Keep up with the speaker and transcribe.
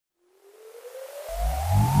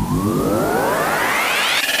Have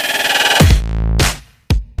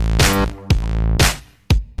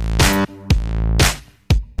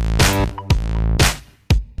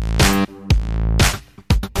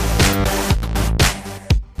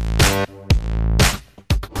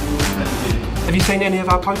you seen any of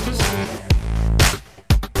our posters?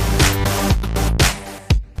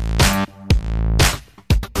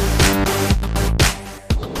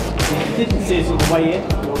 If you didn't see us on the way in,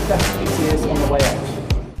 you'll definitely see us on the way out.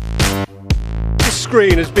 This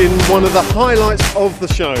screen has been one of the highlights of the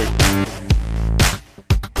show.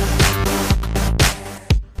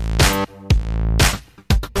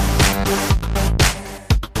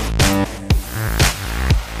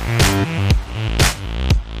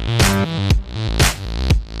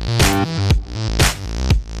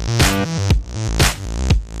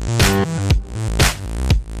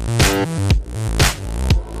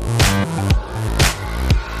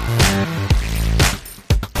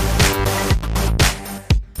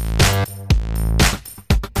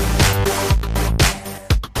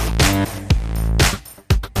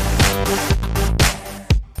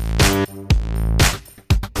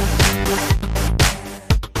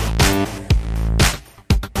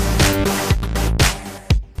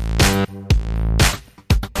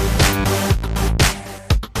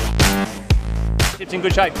 It's in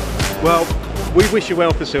good shape. Well, we wish you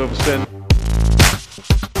well for Silverstone.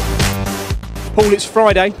 Paul, it's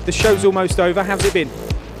Friday, the show's almost over. How's it been?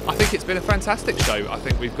 I think it's been a fantastic show. I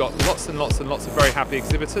think we've got lots and lots and lots of very happy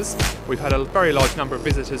exhibitors. We've had a very large number of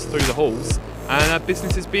visitors through the halls, and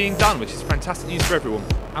business is being done, which is fantastic news for everyone.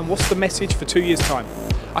 And what's the message for 2 years' time?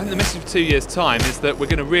 I think the message for 2 years' time is that we're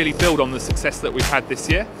going to really build on the success that we've had this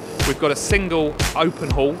year. We've got a single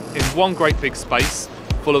open hall in one great big space,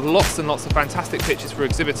 full of lots and lots of fantastic pictures for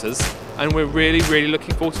exhibitors, and we're really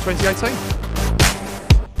looking forward to 2018.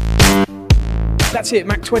 That's it,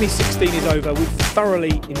 MACH 2016 is over. We've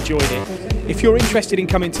thoroughly enjoyed it. If you're interested in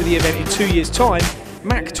coming to the event in 2 years' time,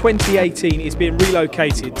 MACH 2018 is being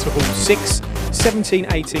relocated to Hall 6, 17,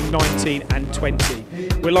 18, 19 and 20.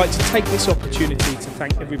 We'd like to take this opportunity to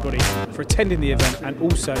thank everybody for attending the event, and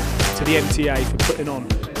also to the MTA for putting on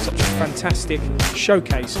such a fantastic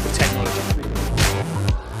showcase for technology.